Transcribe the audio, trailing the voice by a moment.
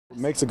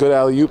Makes a good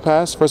alley-oop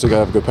pass. First, you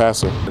gotta have a good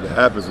passer. It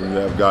happens when you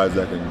have guys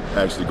that can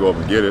actually go up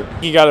and get it.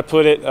 You got to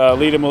put it,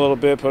 lead him a little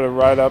bit, put it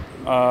right up,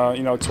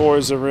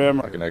 towards the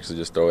rim. I can actually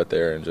just throw it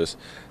there and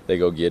they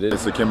go get it.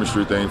 It's a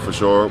chemistry thing for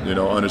sure.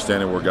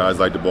 Understanding where guys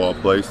like the ball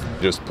placed.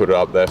 Just put it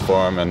up there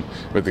for him, and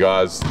with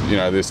guys,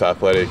 this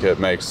athletic, it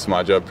makes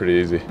my job pretty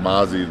easy.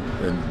 Mozzie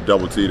and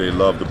Double T, they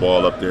love the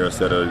ball up there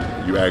instead of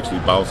you actually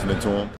bouncing into them.